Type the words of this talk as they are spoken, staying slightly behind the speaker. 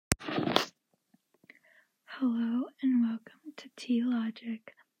Hello and welcome to Tea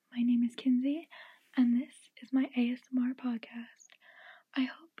Logic. My name is Kinsey and this is my ASMR podcast. I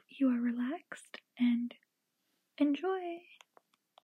hope you are relaxed and enjoy.